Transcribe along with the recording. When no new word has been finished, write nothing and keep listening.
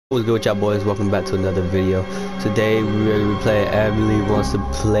What's good with y'all boys? Welcome back to another video. Today we're gonna be playing Emily Wants to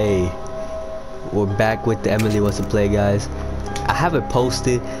Play. We're back with the Emily Wants to Play, guys. I haven't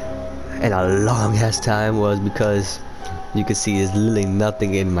posted in a long ass time, was because you can see there's literally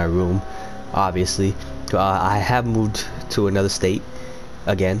nothing in my room, obviously. I have moved to another state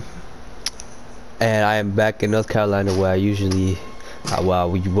again, and I am back in North Carolina where I usually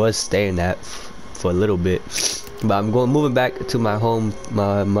we was staying at for a little bit. But I'm moving back to my home,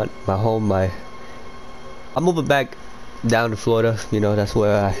 I'm moving back down to Florida. You know, that's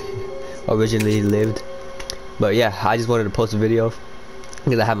where I originally lived. But yeah, I just wanted to post a video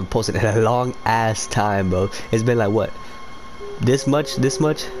because I haven't posted in a long ass time, bro. It's been like what, this much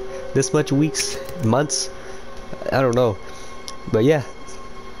weeks, months, I don't know. But yeah,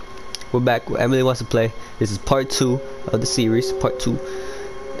 we're back. Emily Wants to Play. This is part 2 of the series, part 2.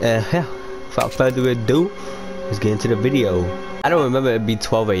 Yeah, without further ado, let's get into the video. I don't remember it being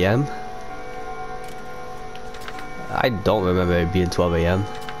 12 AM. I don't remember it being 12 AM.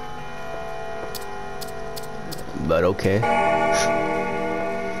 But okay.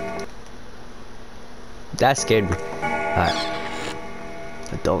 That scared me. Alright.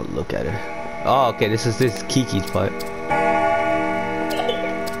 Don't look at her. Oh, okay, this is Kiki's part.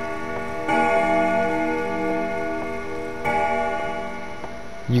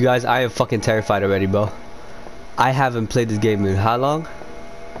 You guys, I am fucking terrified already, bro. I haven't played this game in how long?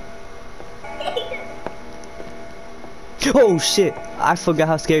 Oh shit! I forgot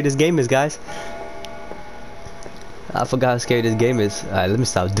how scary this game is, guys. I forgot how scary this game is. Alright, let me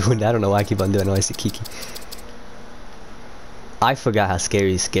stop doing that. I don't know why I keep on doing it. I see Kiki. I forgot how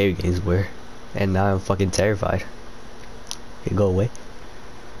scary games were. And now I'm fucking terrified. Okay, go away.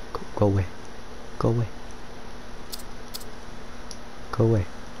 Go away. Go away. Go away.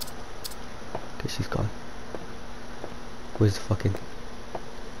 Okay, she's gone. Where's the fucking...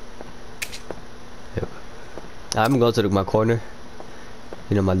 There we go. I'm going to my corner.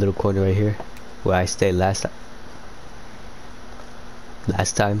 You know, my little corner right here, where I stayed last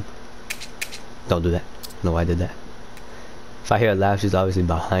time. Don't do that. No, I did that. If I hear a laugh, she's obviously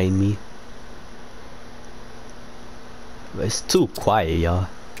behind me. But it's too quiet, y'all.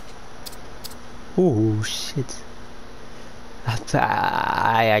 Ooh, shit.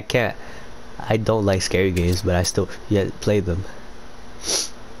 I can't. I don't like scary games, but I still yet play them.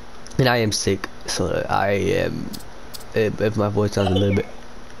 And I am sick, so I am. If my voice sounds a little bit,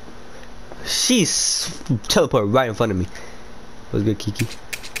 she's teleported right in front of me. What's good, Kiki?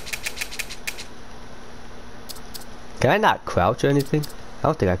 Can I not crouch or anything? I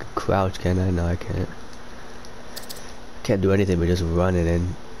don't think I could crouch, can I? No, I can't. Can't do anything but just running,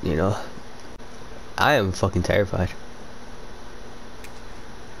 and you know, I am fucking terrified.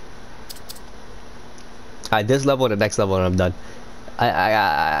 Alright, this level and the next level and I'm done.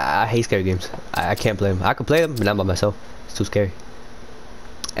 I hate scary games. I can't play them. I can play them, but not by myself. It's too scary.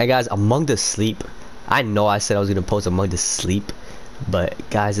 And guys, Among the Sleep. I know I said I was gonna post Among the Sleep, but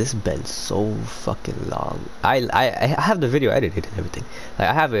guys, it's been so fucking long. I have the video edited and everything. Like,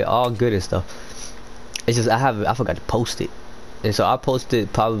 I have it all good and stuff. It's just I forgot to post it, and so I'll post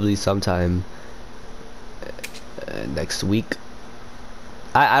it probably sometime next week.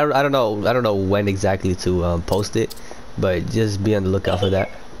 I don't know when exactly to post it, but just be on the lookout for that.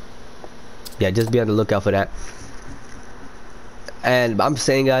 Yeah, just be on the lookout for that. And I'm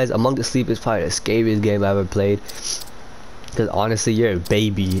saying, guys, Among the Sleep is probably the scariest game I ever played, because honestly, you're a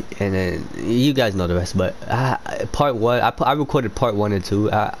baby, and then you guys know the rest. But part 1, I recorded part 1 and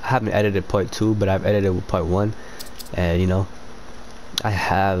 2. I haven't edited part 2, but I've edited part 1, and you know, I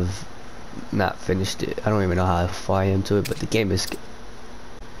have not finished it. I don't even know how far I am to it, but the game is.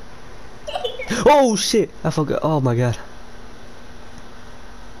 Oh shit! I forgot. Oh my god.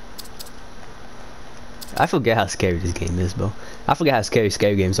 I forget how scary this game is, bro. I forget how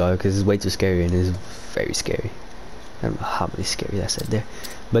scary games are, because it's way too scary, and it's very scary. I don't know how many scary I said there.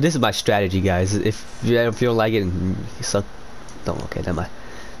 But this is my strategy, guys. If you don't like it, and you suck. Don't. Okay, never mind.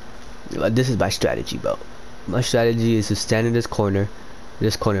 But this is my strategy, bro. My strategy is to stand in this corner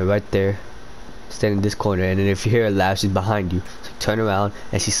right there. Stand in this corner, and then if you hear a laugh, she's behind you. So turn around,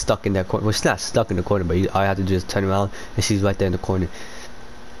 and she's stuck in that corner. Well, she's not stuck in the corner, but all you have to do is turn around, and she's right there in the corner.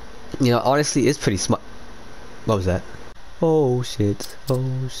 You know, honestly, it's pretty smart. What was that? Oh shit!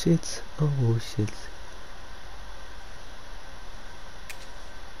 Oh shit! Oh shit!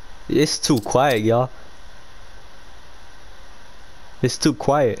 It's too quiet, y'all. It's too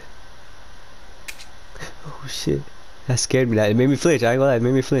quiet. Oh shit! That scared me. It made me flinch. I ain't gonna lie. It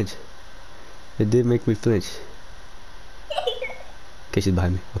made me flinch. It did make me flinch. Okay, she's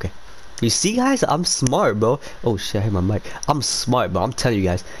behind me. Okay. You see, guys, I'm smart, bro. Oh shit, I hit my mic. I'm smart, bro. I'm telling you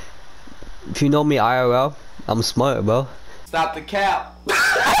guys. If you know me IRL, I'm smart, bro. Stop the cap. Stop the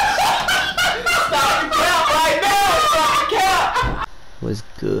cap right now. Stop the cap. What's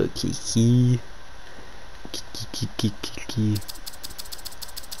good, Kiki? Kiki.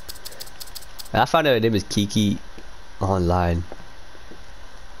 I found out her name is Kiki online.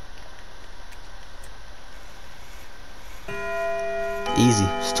 Easy.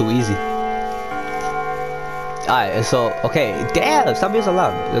 It's too easy. Alright, so, okay. Damn, stop being so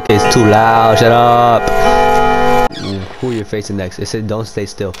loud. Okay, it's too loud. Shut up. Who you're facing next? It said don't stay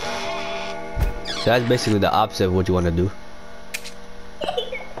still. So that's basically the opposite of what you want to do.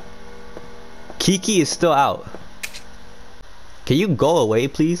 Kiki is still out. Can you go away,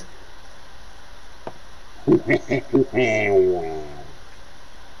 please? I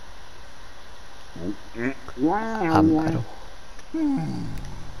don't.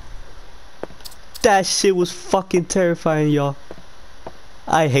 That shit was fucking terrifying, y'all.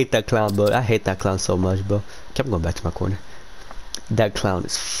 I hate that clown, bro. I hate that clown so much, bro. Okay, I'm going back to my corner. That clown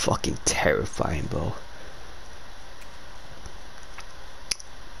is fucking terrifying, bro.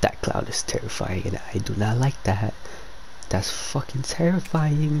 That clown is terrifying, and I do not like that. That's fucking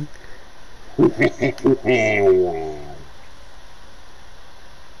terrifying. Oh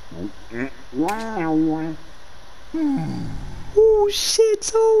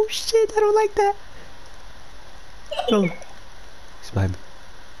shit, oh shit, I don't like that. No. She's behind me.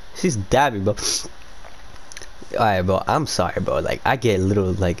 She's dabbing, bro. Alright, bro, I'm sorry, bro. Like, I get a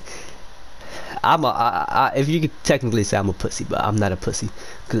little, like, if you could technically say I'm a pussy, but I'm not a pussy.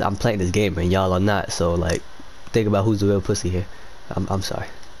 Because I'm playing this game and y'all are not, so, like, think about who's the real pussy here. I'm sorry.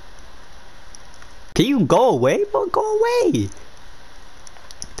 Can you go away, bro? Go away.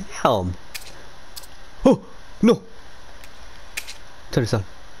 Damn. Oh, no. Turn this on.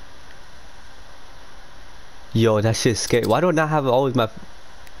 Yo, that shit's scary. Why do I not have always my...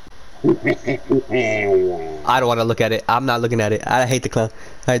 I don't want to look at it. I'm not looking at it. I hate the clown.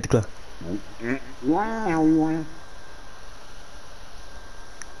 I hate the clown.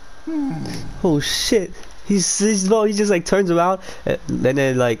 Oh shit. Bro, he just like turns around and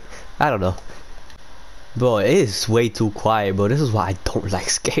then like, I don't know. Bro, it is way too quiet, bro. This is why I don't like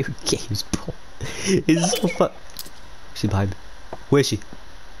scary games, bro. It's so fun. She's behind me. Where is she?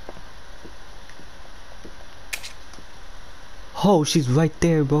 Oh, she's right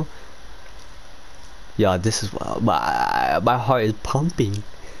there, bro. Yeah, this is my heart is pumping.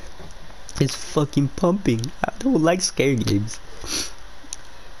 It's fucking pumping. I don't like scary games.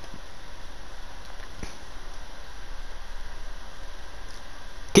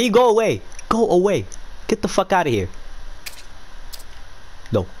 Can you go away? Go away. Get the fuck out of here.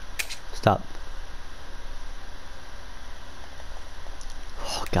 No. Stop.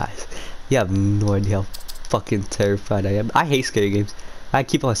 Oh, guys. You have no idea how fucking terrified I am. I hate scary games. I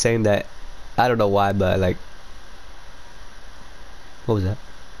keep on saying that. I don't know why, but like... What was that?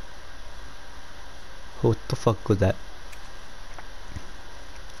 What the fuck was that?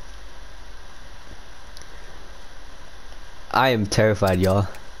 I am terrified, y'all.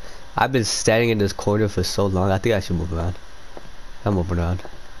 I've been standing in this corner for so long. I think I should move around. I'm moving around.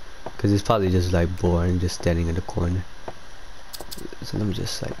 Because it's probably just like boring just standing in the corner. So let me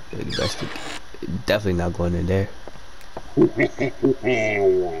just like investigate. Definitely not going in there.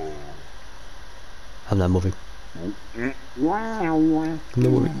 I'm not moving. I'm not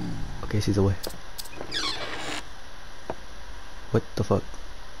moving. Okay, she's away. What the fuck?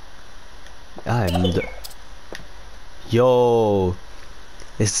 Yo,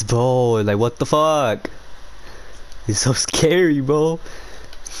 it's bro. Like, what the fuck? It's so scary, bro.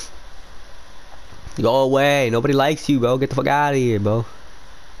 Go away. Nobody likes you, bro. Get the fuck out of here, bro.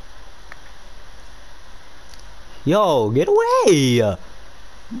 Yo, get away.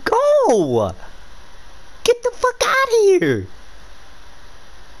 Go. Get the fuck out of here.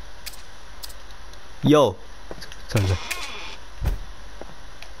 Yo. Sorry.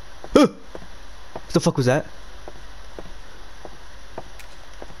 What the fuck was that?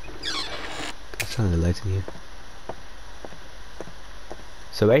 Turn the lights in here.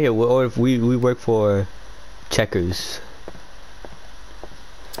 So right here, or if we work for Checkers.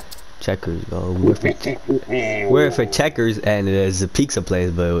 Checkers, bro. We work for Checkers, and there's a pizza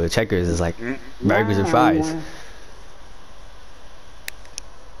place, but Checkers is like burgers and fries.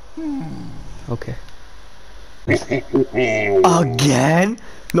 Okay. Again?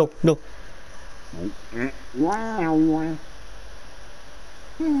 No, no.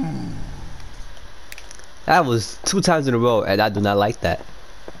 That was 2 times in a row, and I do not like that.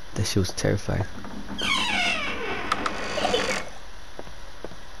 That shit was terrifying.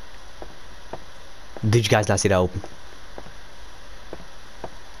 Did you guys not see that open?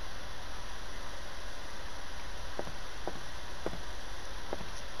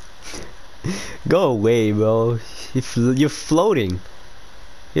 Go away, bro. You're floating.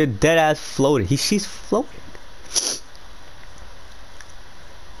 You're dead ass floating. She's floating.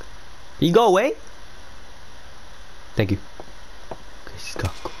 You go away? Thank you. Okay, she's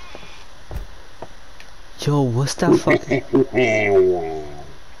gone. Yo, what's that fucking...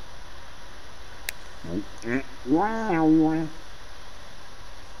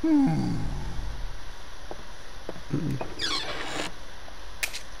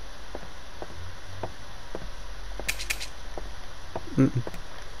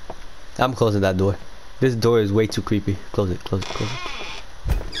 I'm closing that door. This door is way too creepy. Close it, close it, close it.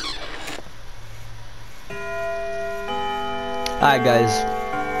 Alright guys,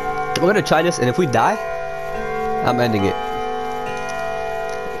 we're gonna try this, and if we die, I'm ending it.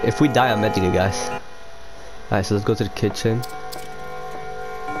 If we die, I'm ending it, guys. Alright, so let's go to the kitchen.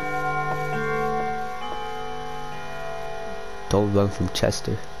 Don't run from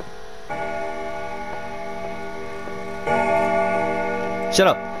Chester. Shut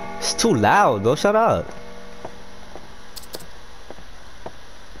up. It's too loud, bro. Shut up.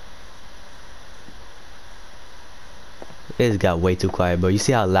 It just got way too quiet, bro. You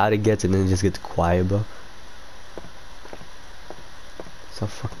see how loud it gets and then it just gets quiet, bro? That's how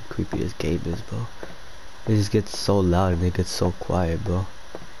fucking creepy this game is, bro. It just gets so loud and it gets so quiet, bro.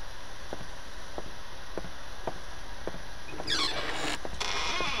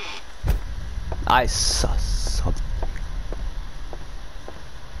 I saw something.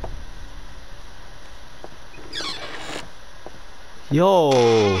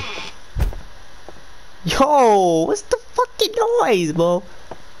 Yo! Yo! What's the fucking noise, bro?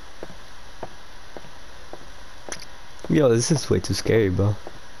 Yo, this is way too scary, bro.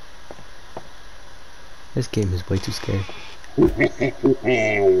 This game is way too scary.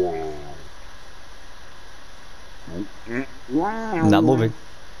 Not moving.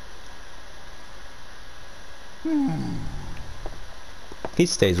 He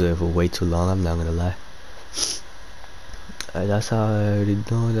stays there for way too long, I'm not gonna lie. That's how I already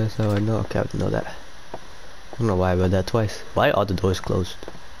know, that's how I know. Okay, I know that. I don't know why I read that twice. Why are all the doors closed?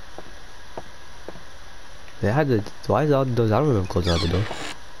 They had the... Why is all the doors... I don't remember closing all the doors.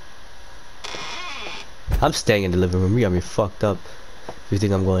 I'm staying in the living room. You got me fucked up. If you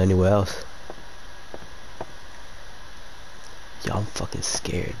think I'm going anywhere else. Yo, I'm fucking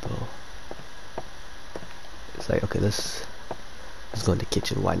scared, bro. It's like, okay, let's go in the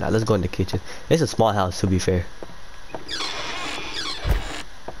kitchen. Why not? Let's go in the kitchen. It's a small house, to be fair.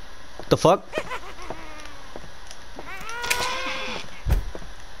 What the fuck?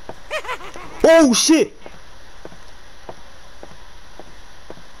 Oh shit!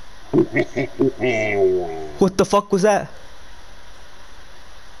 What the fuck was that?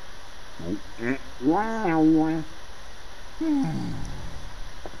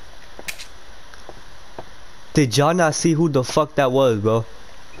 Did y'all not see who the fuck that was, bro?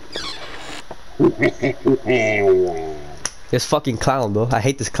 This fucking clown, bro. I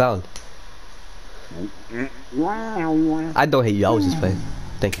hate this clown. I don't hate you, I was just playing.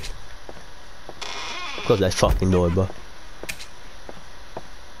 Thank you. Close that fucking door, bro.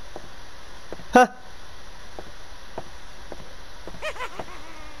 Huh?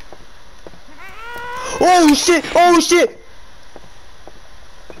 Oh shit! Oh shit!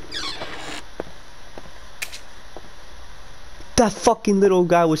 That fucking little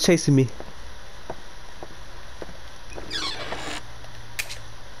guy was chasing me.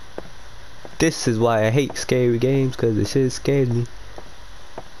 This is why I hate scary games, cause this shit scares me.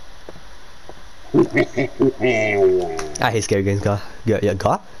 I hate scary games, God. Yeah,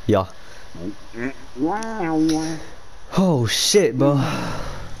 God? Yeah. Oh shit, bro.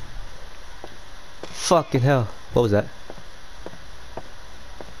 Fucking hell. What was that?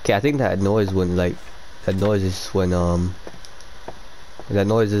 Okay, I think that noise when, like, that noise is when, that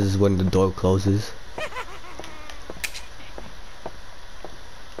noise is when the door closes.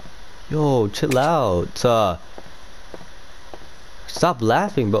 Yo, chill out. Stop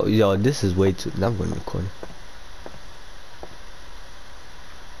laughing, bro. Yo, this is way too... I'm going in the corner.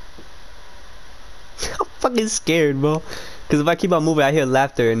 I'm fucking scared, bro. Because if I keep on moving, I hear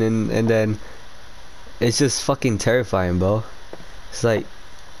laughter, and then it's just fucking terrifying, bro. It's like...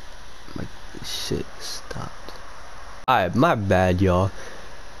 My shit stopped. Alright, my bad, y'all.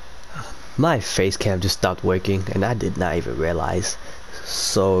 My face cam just stopped working, and I did not even realize.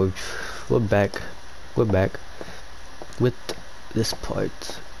 So, we're back. We're back with this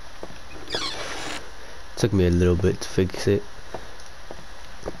part. Took me a little bit to fix it.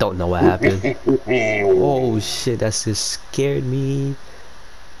 Don't know what happened. Oh shit, that just scared me.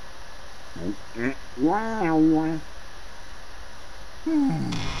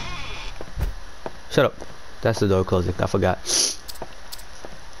 Shut up. That's the door closing. I forgot.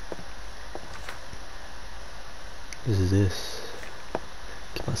 This is this.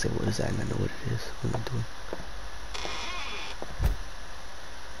 Keep on saying what is that and I know what it is. What am I doing?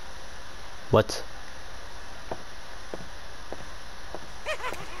 What?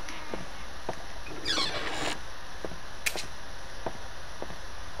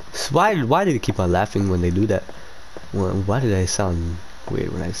 Why do they keep on laughing when they do that? Why did I sound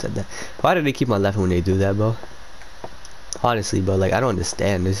weird when I said that? Why do they keep on laughing when they do that, bro? Honestly, bro, like I don't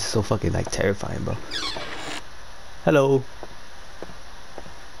understand. This is so fucking like terrifying, bro. Hello.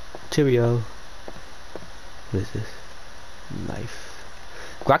 Cheerio. What is this? Knife.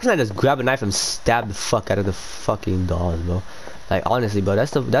 Why can't I just grab a knife and stab the fuck out of the fucking dolls, bro? Like honestly, bro,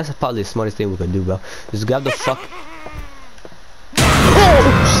 that's probably the smartest thing we could do, bro. Just grab the fuck.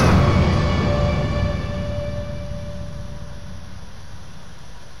 Oh!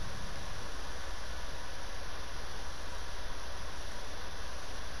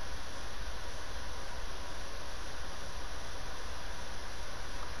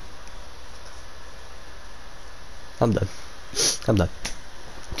 I'm done. I'm done.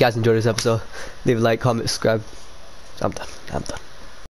 If you guys enjoyed this episode, leave a like, comment, subscribe. I'm done. I'm done.